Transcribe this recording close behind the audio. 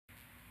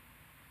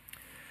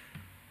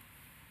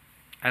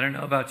I don't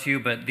know about you,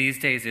 but these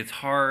days it's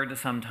hard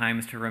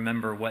sometimes to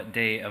remember what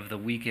day of the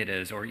week it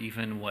is or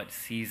even what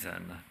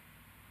season.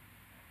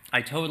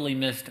 I totally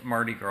missed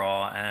Mardi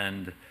Gras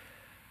and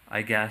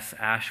I guess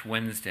Ash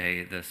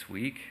Wednesday this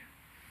week.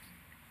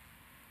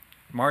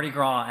 Mardi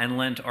Gras and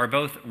Lent are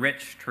both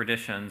rich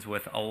traditions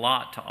with a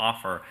lot to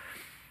offer.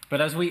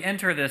 But as we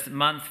enter this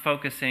month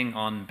focusing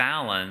on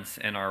balance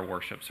in our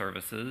worship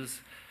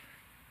services,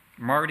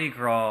 Mardi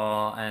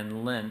Gras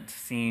and Lent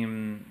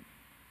seem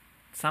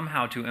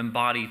somehow to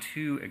embody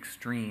two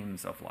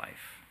extremes of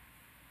life.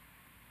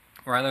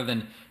 Rather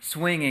than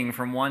swinging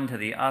from one to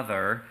the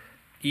other,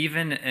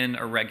 even in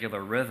a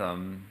regular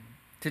rhythm,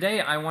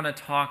 today I want to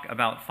talk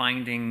about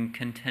finding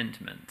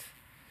contentment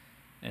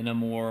in a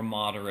more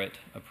moderate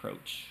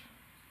approach.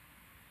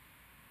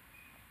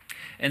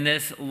 In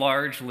this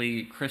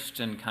largely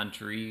Christian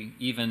country,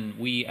 even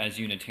we as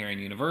Unitarian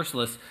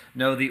Universalists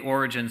know the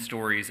origin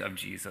stories of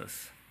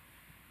Jesus.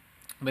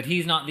 But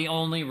he's not the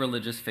only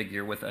religious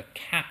figure with a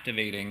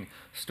captivating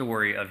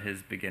story of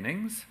his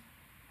beginnings.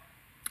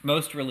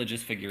 Most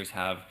religious figures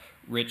have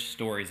rich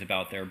stories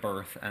about their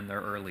birth and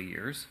their early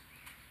years.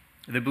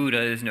 The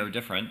Buddha is no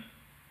different.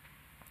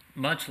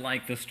 Much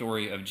like the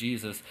story of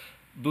Jesus,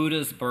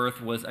 Buddha's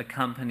birth was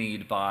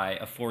accompanied by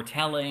a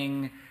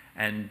foretelling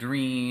and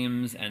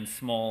dreams and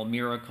small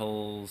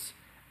miracles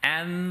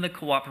and the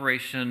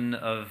cooperation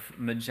of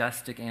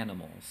majestic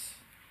animals.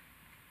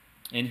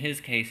 In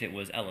his case, it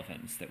was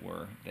elephants that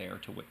were there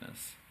to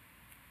witness.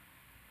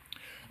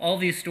 All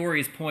these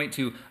stories point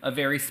to a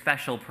very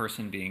special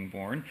person being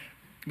born,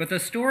 but the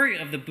story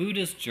of the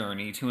Buddha's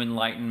journey to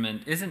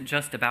enlightenment isn't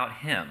just about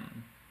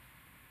him.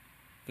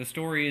 The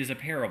story is a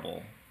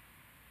parable,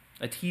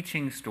 a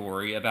teaching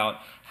story about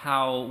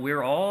how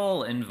we're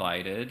all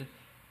invited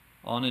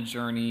on a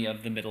journey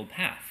of the middle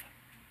path.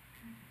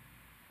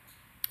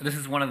 This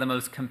is one of the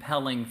most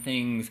compelling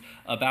things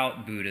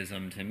about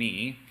Buddhism to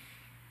me.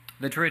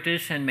 The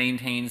tradition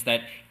maintains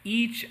that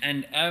each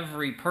and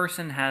every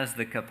person has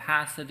the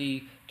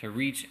capacity to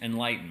reach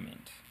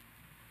enlightenment.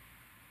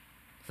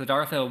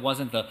 Siddhartha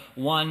wasn't the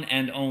one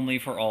and only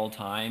for all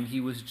time.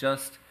 He was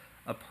just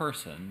a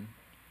person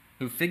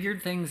who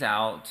figured things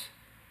out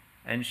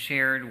and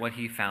shared what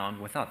he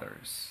found with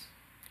others.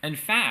 In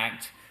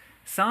fact,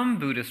 some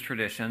Buddhist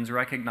traditions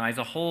recognize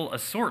a whole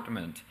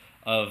assortment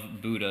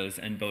of Buddhas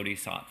and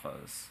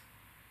Bodhisattvas.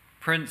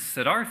 Prince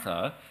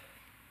Siddhartha,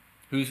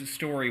 whose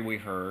story we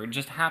heard,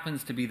 just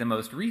happens to be the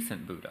most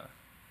recent Buddha.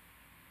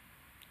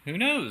 Who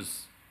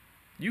knows?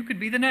 You could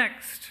be the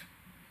next.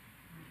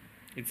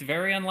 It's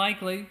very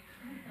unlikely,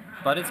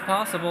 but it's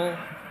possible.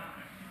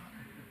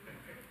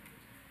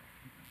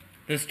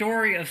 The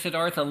story of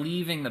Siddhartha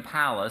leaving the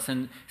palace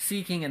and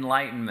seeking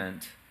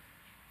enlightenment,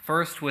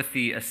 first with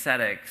the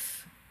ascetics,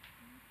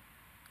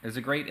 is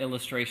a great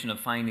illustration of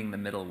finding the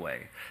middle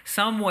way.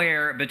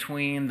 Somewhere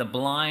between the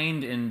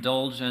blind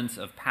indulgence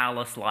of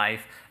palace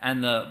life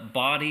and the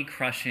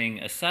body-crushing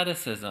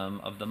asceticism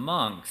of the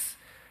monks,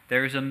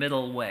 there's a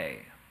middle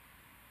way.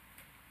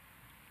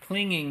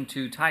 Clinging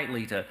too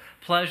tightly to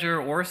pleasure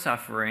or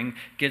suffering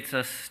gets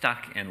us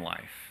stuck in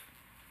life.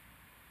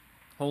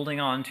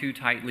 Holding on too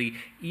tightly,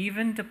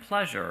 even to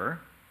pleasure,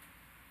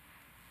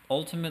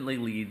 ultimately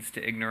leads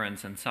to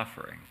ignorance and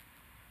suffering.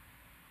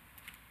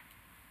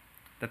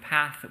 The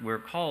path that we're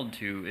called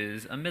to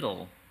is a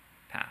middle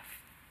path.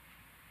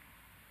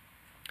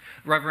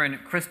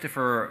 Reverend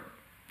Christopher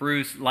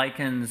Bruce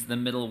likens the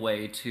middle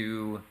way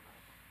to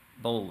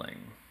bowling.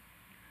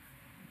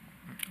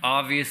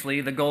 Obviously,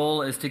 the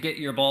goal is to get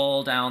your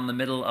ball down the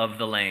middle of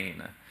the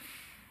lane.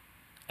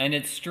 And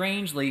it's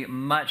strangely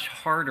much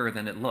harder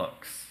than it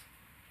looks.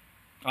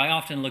 I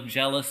often look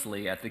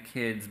jealously at the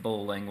kids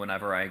bowling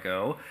whenever I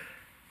go.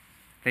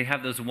 They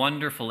have those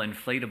wonderful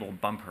inflatable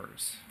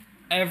bumpers.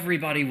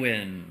 Everybody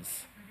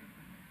wins.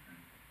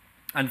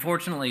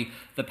 Unfortunately,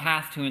 the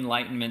path to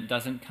enlightenment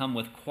doesn't come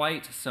with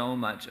quite so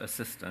much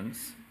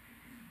assistance.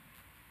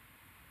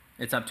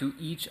 It's up to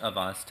each of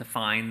us to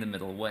find the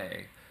middle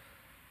way,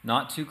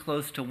 not too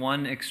close to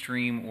one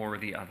extreme or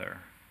the other.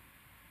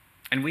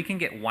 And we can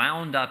get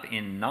wound up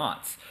in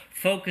knots,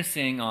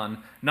 focusing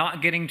on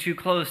not getting too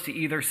close to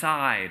either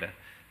side.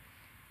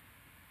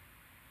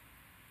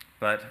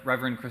 But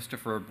Reverend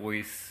Christopher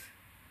Boyce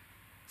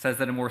says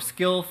that a more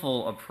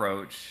skillful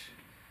approach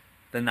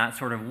than that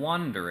sort of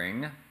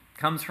wandering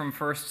comes from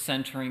first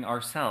centering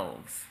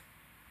ourselves,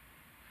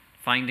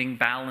 finding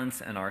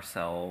balance in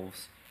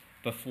ourselves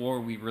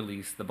before we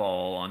release the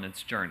ball on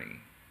its journey.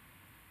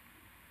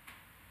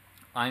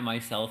 I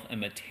myself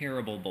am a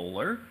terrible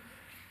bowler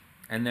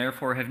and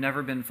therefore have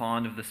never been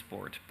fond of the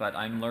sport, but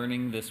I'm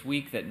learning this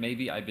week that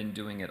maybe I've been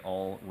doing it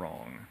all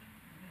wrong.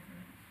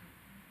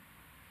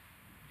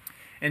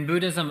 In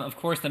Buddhism, of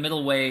course, the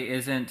middle way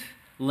isn't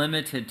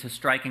limited to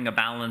striking a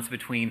balance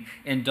between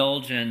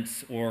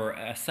indulgence or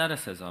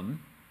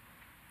asceticism.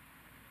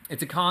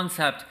 It's a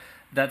concept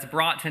that's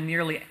brought to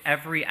nearly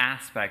every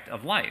aspect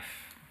of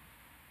life.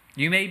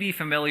 You may be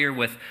familiar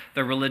with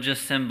the religious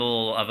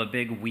symbol of a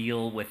big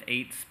wheel with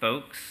 8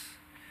 spokes.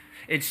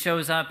 It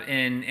shows up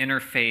in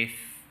interfaith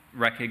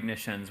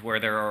recognitions where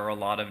there are a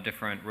lot of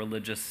different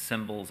religious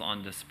symbols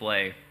on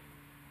display.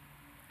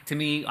 To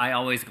me, I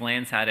always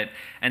glance at it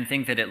and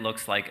think that it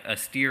looks like a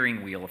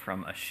steering wheel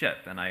from a ship,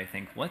 and I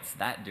think, what's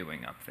that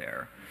doing up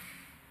there?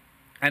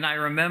 And I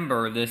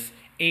remember this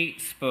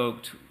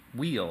 8-spoked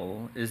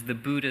wheel is the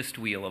Buddhist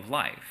wheel of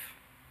life.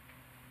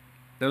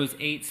 Those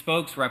 8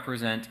 spokes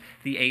represent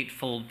the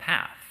Eightfold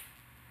Path,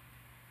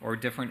 or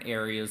different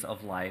areas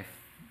of life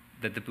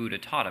that the Buddha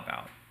taught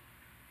about.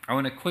 I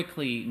want to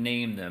quickly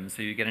name them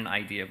so you get an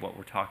idea of what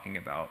we're talking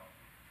about.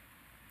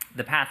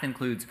 The path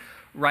includes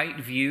right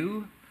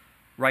view,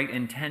 right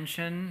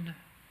intention,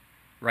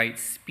 right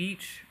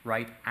speech,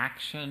 right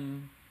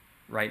action,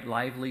 right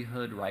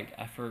livelihood, right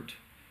effort,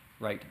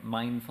 right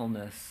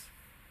mindfulness,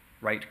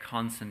 right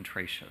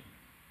concentration.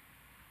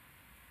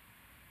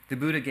 The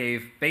Buddha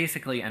gave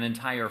basically an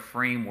entire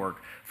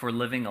framework for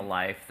living a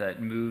life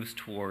that moves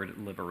toward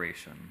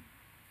liberation.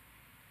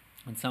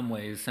 In some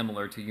ways,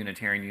 similar to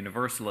Unitarian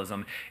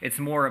Universalism, it's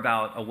more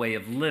about a way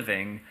of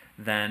living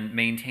than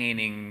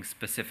maintaining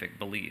specific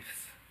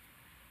beliefs.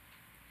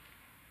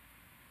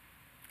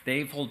 The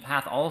Eightfold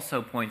Path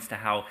also points to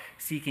how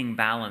seeking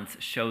balance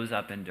shows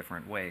up in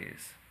different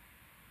ways.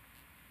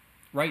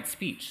 Right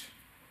speech,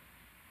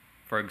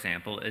 for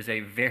example, is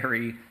a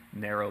very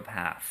narrow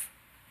path.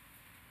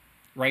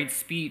 Right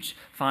speech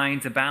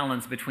finds a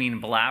balance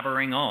between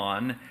blabbering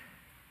on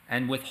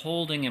and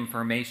withholding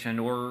information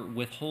or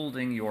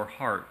withholding your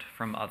heart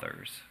from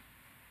others.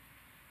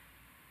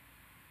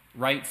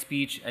 Right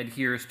speech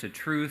adheres to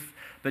truth,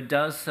 but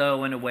does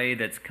so in a way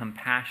that's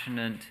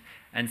compassionate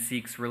and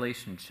seeks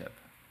relationship.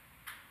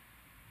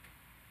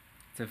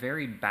 It's a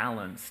very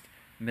balanced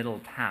middle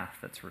path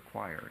that's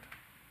required.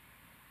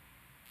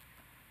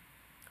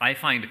 I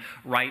find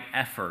right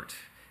effort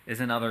is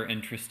another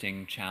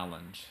interesting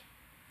challenge.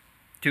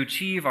 To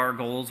achieve our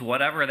goals,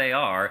 whatever they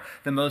are,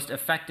 the most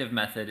effective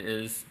method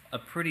is a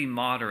pretty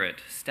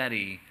moderate,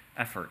 steady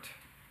effort.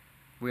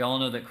 We all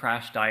know that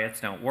crash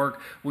diets don't work.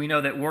 We know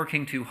that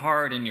working too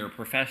hard in your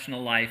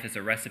professional life is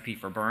a recipe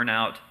for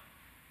burnout.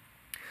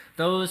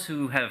 Those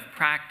who have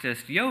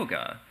practiced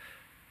yoga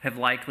have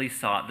likely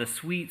sought the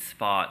sweet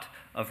spot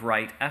of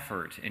right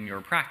effort in your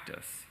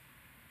practice.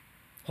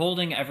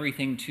 Holding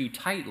everything too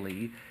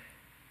tightly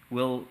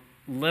will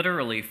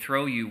literally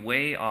throw you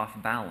way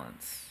off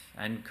balance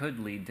and could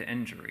lead to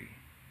injury.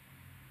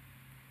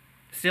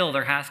 Still,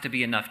 there has to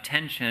be enough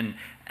tension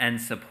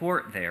and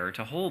support there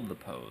to hold the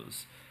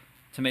pose,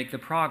 to make the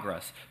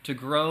progress, to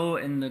grow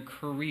in the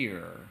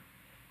career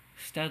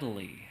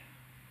steadily,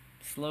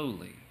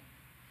 slowly.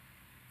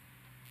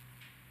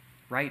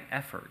 Right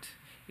effort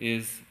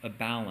is a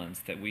balance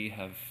that we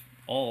have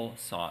all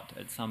sought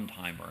at some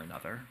time or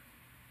another.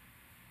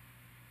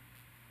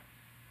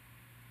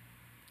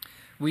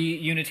 We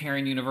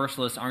Unitarian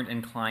Universalists aren't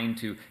inclined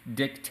to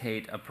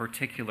dictate a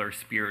particular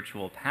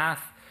spiritual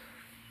path.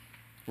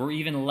 We're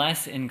even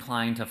less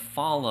inclined to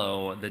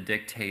follow the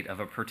dictate of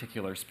a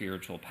particular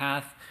spiritual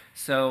path.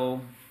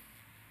 So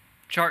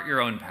chart your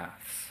own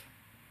paths.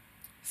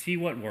 See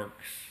what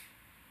works.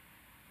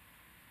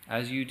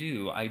 As you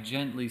do, I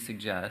gently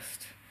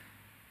suggest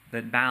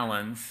that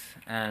balance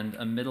and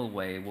a middle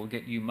way will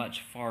get you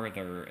much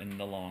farther in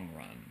the long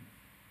run.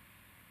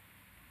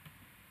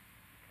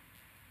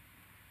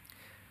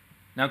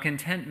 Now,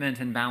 contentment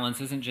and balance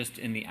isn't just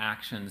in the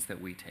actions that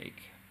we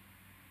take.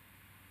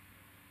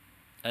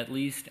 At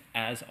least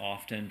as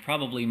often,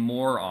 probably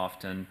more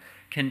often,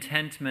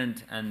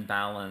 contentment and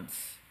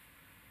balance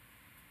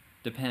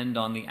depend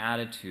on the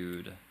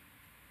attitude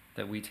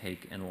that we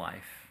take in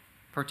life,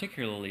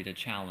 particularly to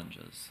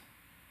challenges.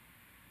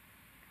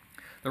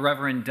 The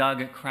Reverend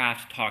Doug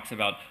Kraft talks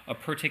about a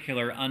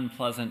particular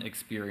unpleasant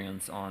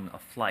experience on a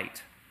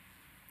flight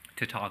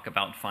to talk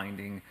about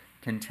finding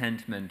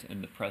contentment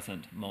in the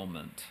present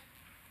moment.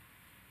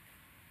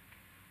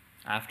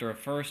 After a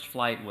first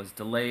flight was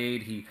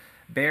delayed, he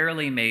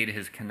barely made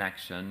his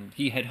connection.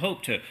 He had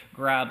hoped to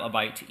grab a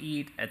bite to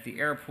eat at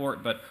the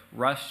airport, but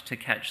rushed to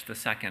catch the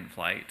second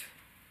flight.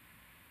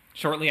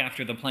 Shortly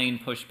after the plane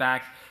pushed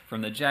back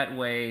from the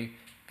jetway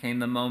came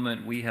the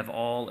moment we have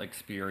all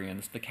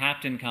experienced. The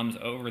captain comes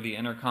over the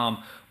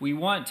intercom. "We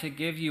want to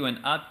give you an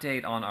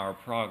update on our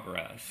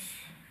progress."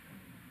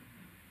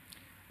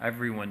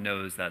 Everyone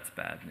knows that's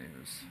bad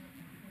news.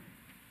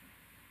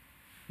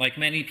 Like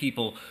many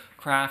people,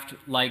 Kraft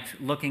liked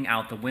looking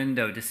out the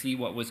window to see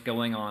what was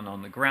going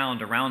on the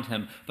ground around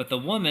him, but the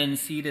woman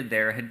seated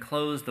there had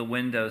closed the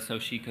window so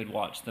she could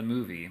watch the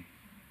movie.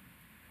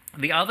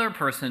 The other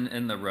person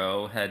in the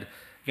row had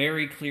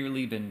very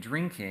clearly been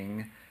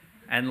drinking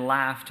and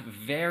laughed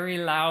very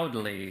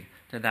loudly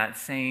to that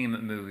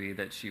same movie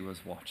that she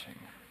was watching.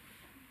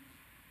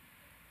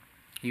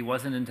 He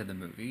wasn't into the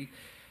movie.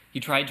 He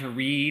tried to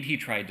read, he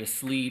tried to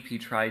sleep, he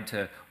tried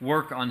to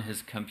work on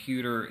his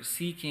computer,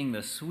 seeking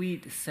the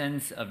sweet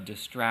sense of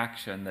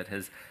distraction that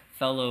his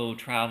fellow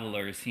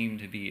travelers seemed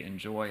to be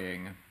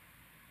enjoying.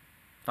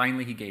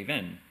 Finally, he gave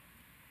in.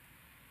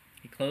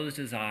 He closed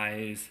his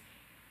eyes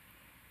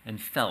and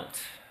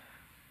felt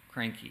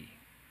cranky.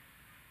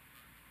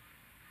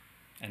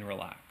 and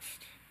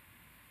relaxed.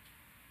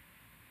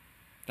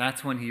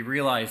 That's when he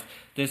realized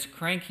this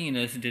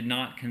crankiness did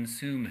not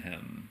consume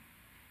him.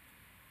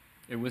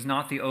 It was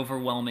not the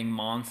overwhelming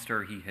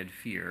monster he had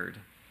feared.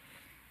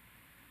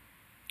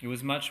 It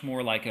was much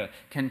more like a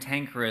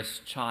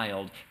cantankerous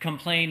child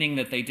complaining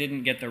that they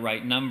didn't get the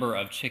right number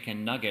of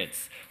chicken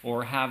nuggets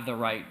or have the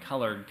right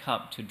colored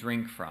cup to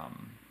drink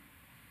from.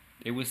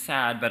 It was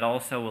sad, but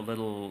also a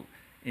little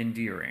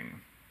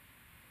endearing.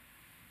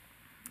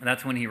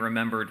 That's when he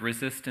remembered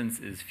resistance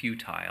is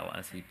futile,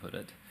 as he put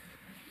it.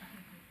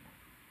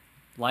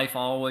 Life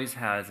always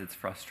has its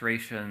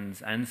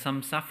frustrations and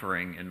some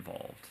suffering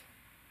involved.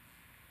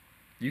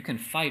 You can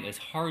fight as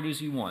hard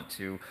as you want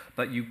to,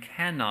 but you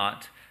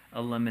cannot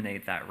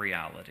eliminate that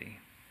reality.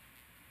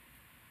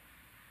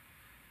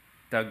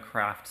 Doug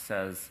Kraft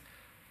says,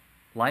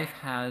 life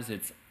has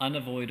its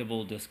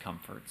unavoidable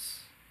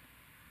discomforts,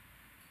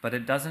 but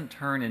it doesn't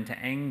turn into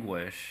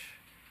anguish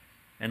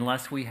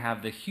unless we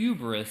have the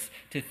hubris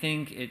to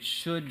think it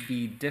should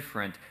be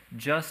different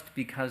just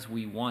because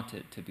we want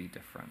it to be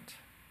different.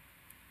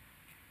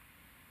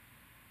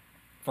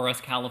 For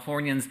us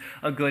Californians,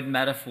 a good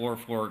metaphor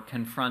for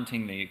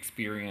confronting the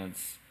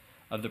experience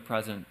of the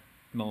present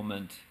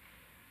moment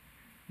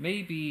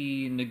may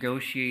be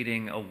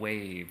negotiating a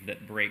wave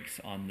that breaks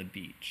on the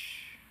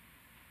beach.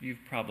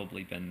 You've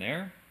probably been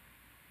there.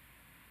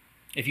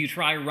 If you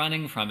try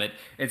running from it,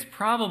 it's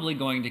probably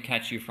going to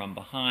catch you from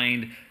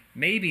behind,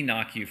 maybe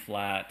knock you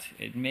flat,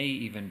 it may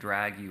even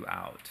drag you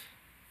out.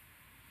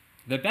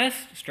 The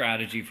best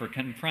strategy for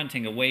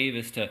confronting a wave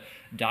is to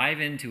dive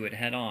into it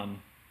head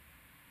on.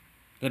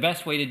 The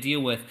best way to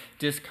deal with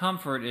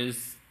discomfort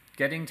is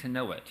getting to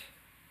know it.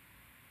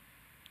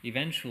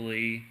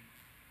 Eventually,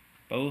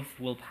 both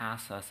will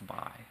pass us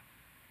by.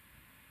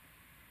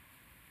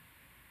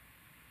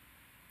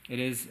 It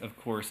is, of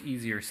course,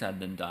 easier said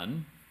than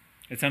done.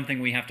 It's something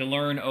we have to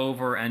learn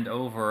over and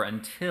over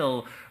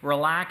until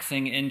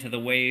relaxing into the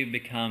wave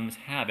becomes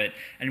habit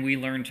and we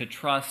learn to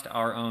trust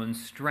our own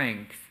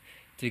strength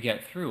to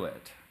get through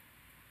it.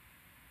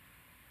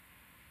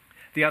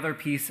 The other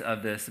piece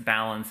of this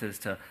balance is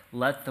to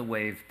let the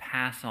wave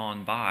pass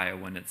on by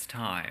when it's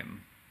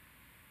time.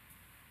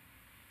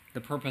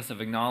 The purpose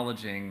of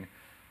acknowledging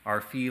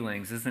our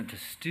feelings isn't to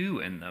stew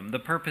in them. The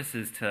purpose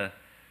is to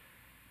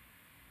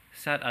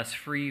set us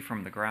free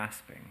from the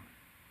grasping.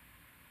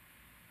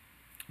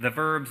 The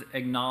verbs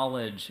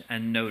acknowledge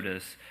and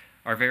notice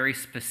are very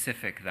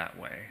specific that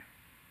way.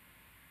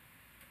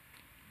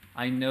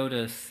 I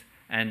notice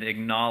and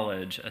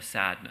acknowledge a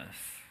sadness.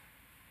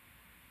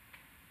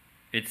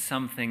 It's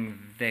something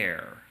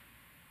there,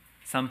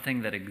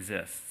 something that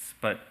exists,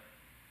 but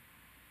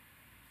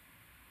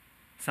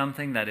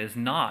something that is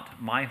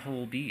not my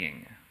whole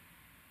being.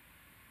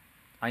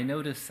 I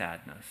notice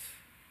sadness.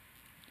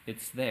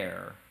 It's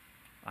there.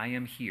 I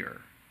am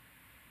here.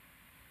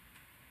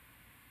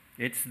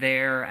 It's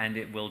there and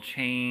it will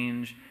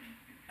change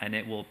and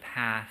it will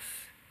pass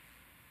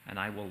and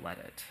I will let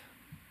it.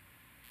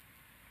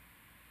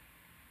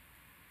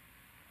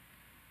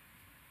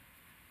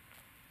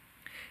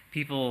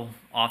 People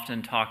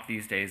often talk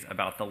these days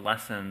about the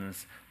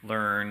lessons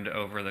learned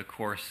over the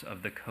course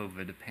of the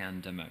COVID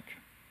pandemic.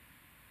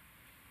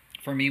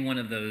 For me, one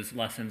of those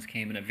lessons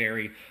came in a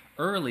very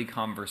early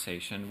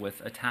conversation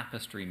with a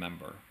tapestry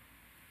member.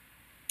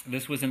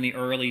 This was in the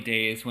early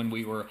days when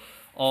we were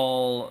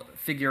all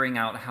figuring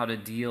out how to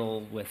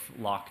deal with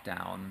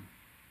lockdown.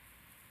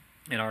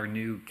 In our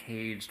new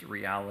caged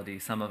reality,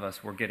 some of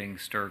us were getting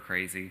stir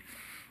crazy.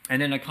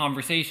 And in a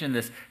conversation,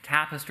 this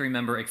tapestry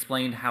member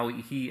explained how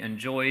he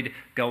enjoyed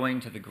going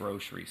to the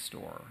grocery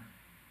store.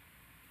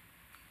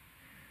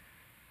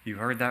 You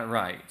heard that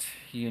right.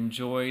 He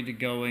enjoyed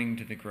going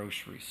to the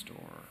grocery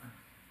store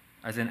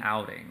as an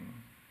outing,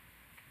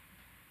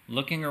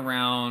 looking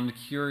around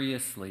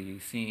curiously,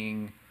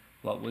 seeing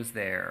what was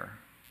there,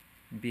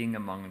 being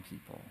among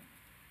people.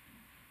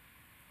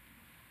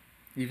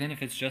 Even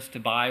if it's just to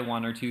buy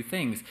one or two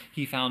things,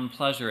 he found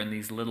pleasure in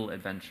these little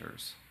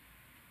adventures.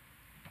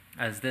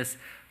 As this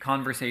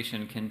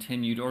conversation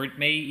continued, or it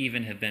may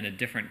even have been a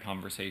different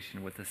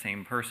conversation with the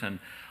same person,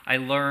 I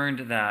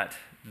learned that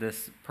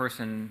this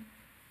person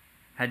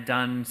had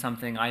done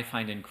something I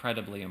find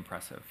incredibly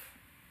impressive.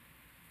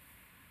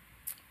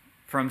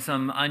 From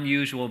some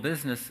unusual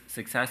business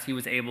success, he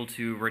was able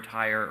to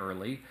retire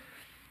early,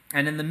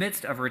 and in the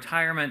midst of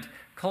retirement,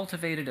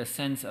 cultivated a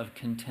sense of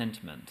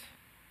contentment.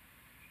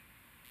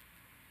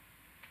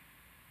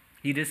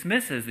 He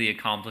dismisses the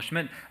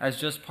accomplishment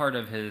as just part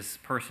of his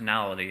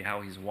personality,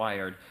 how he's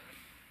wired.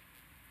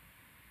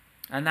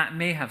 And that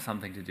may have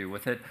something to do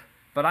with it,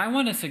 but I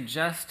want to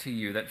suggest to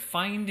you that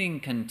finding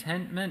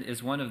contentment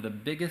is one of the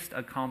biggest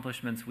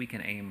accomplishments we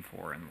can aim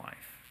for in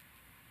life.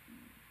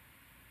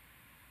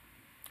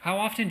 How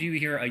often do you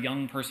hear a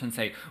young person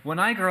say, "When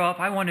I grow up,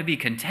 I want to be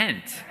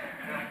content"?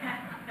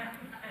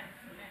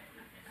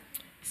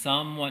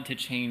 Some want to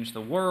change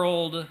the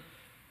world.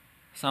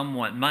 Some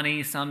want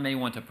money, some may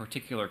want a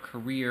particular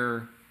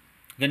career.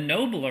 The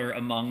nobler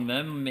among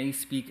them may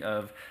speak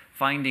of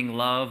finding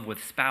love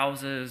with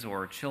spouses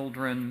or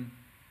children.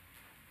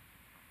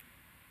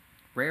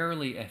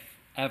 Rarely, if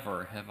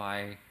ever, have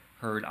I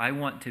heard, I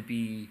want to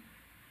be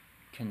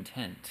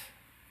content.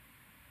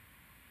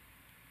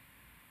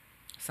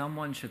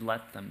 Someone should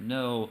let them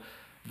know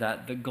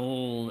that the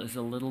goal is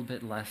a little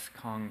bit less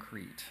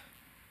concrete.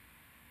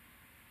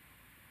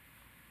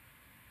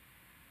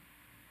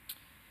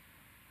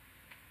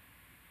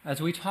 As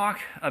we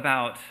talk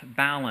about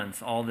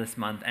balance all this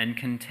month and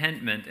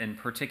contentment in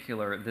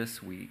particular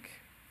this week,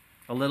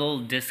 a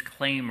little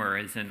disclaimer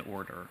is in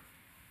order.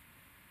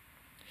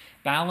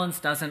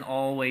 Balance doesn't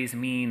always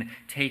mean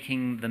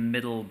taking the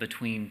middle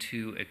between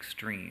two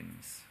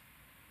extremes.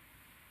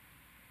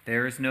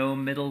 There is no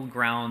middle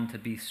ground to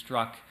be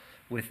struck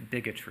with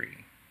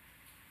bigotry.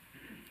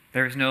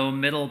 There's no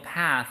middle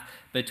path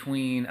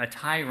between a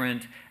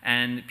tyrant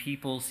and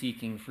people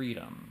seeking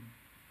freedom.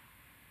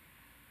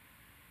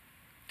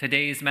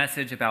 Today's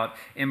message about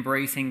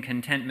embracing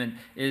contentment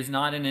is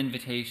not an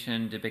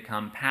invitation to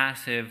become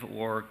passive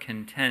or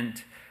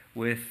content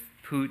with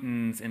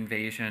Putin's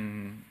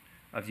invasion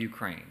of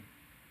Ukraine.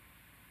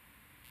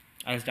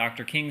 As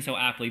Dr. King so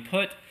aptly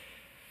put,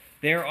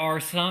 there are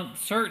some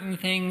certain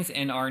things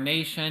in our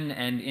nation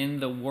and in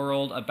the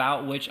world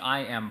about which I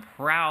am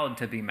proud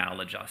to be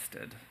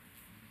maladjusted,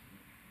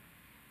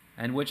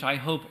 and which I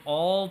hope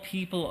all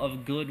people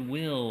of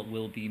goodwill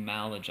will be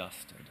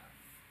maladjusted.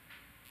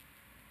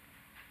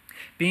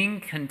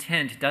 Being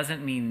content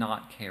doesn't mean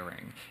not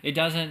caring. It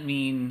doesn't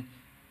mean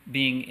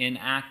being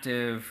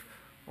inactive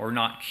or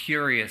not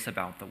curious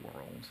about the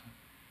world.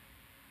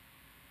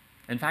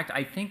 In fact,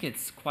 I think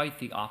it's quite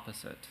the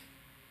opposite.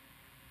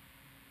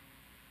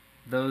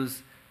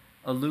 Those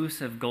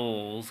elusive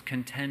goals,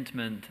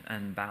 contentment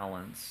and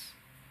balance,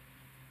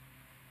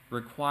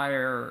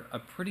 require a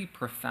pretty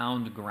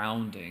profound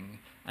grounding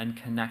and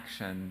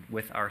connection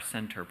with our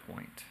center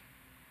point.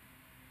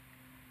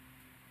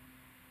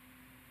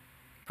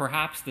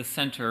 Perhaps the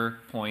center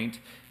point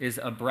is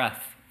a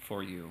breath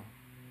for you.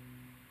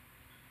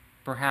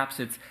 Perhaps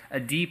it's a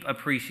deep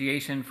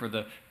appreciation for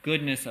the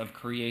goodness of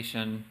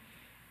creation.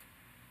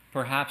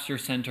 Perhaps your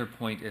center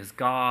point is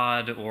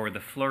God or the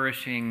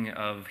flourishing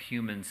of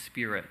human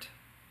spirit.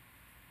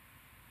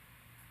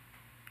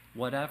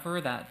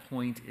 Whatever that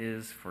point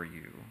is for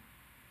you,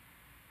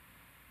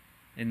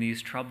 in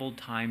these troubled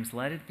times,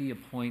 let it be a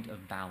point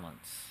of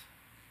balance.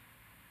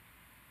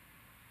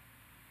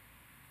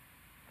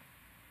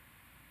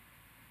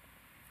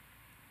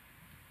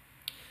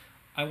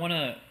 I want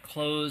to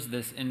close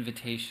this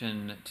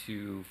invitation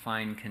to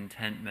find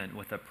contentment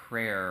with a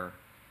prayer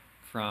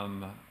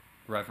from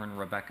Reverend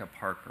Rebecca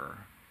Parker.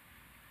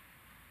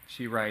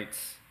 She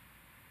writes,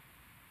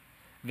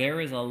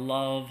 "There is a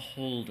love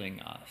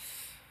holding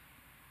us.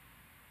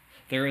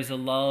 There is a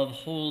love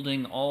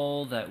holding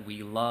all that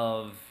we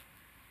love.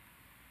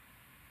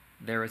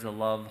 There is a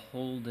love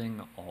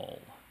holding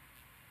all.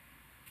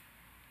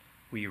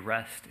 We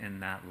rest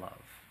in that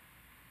love."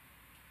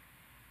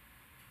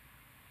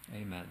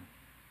 Amen.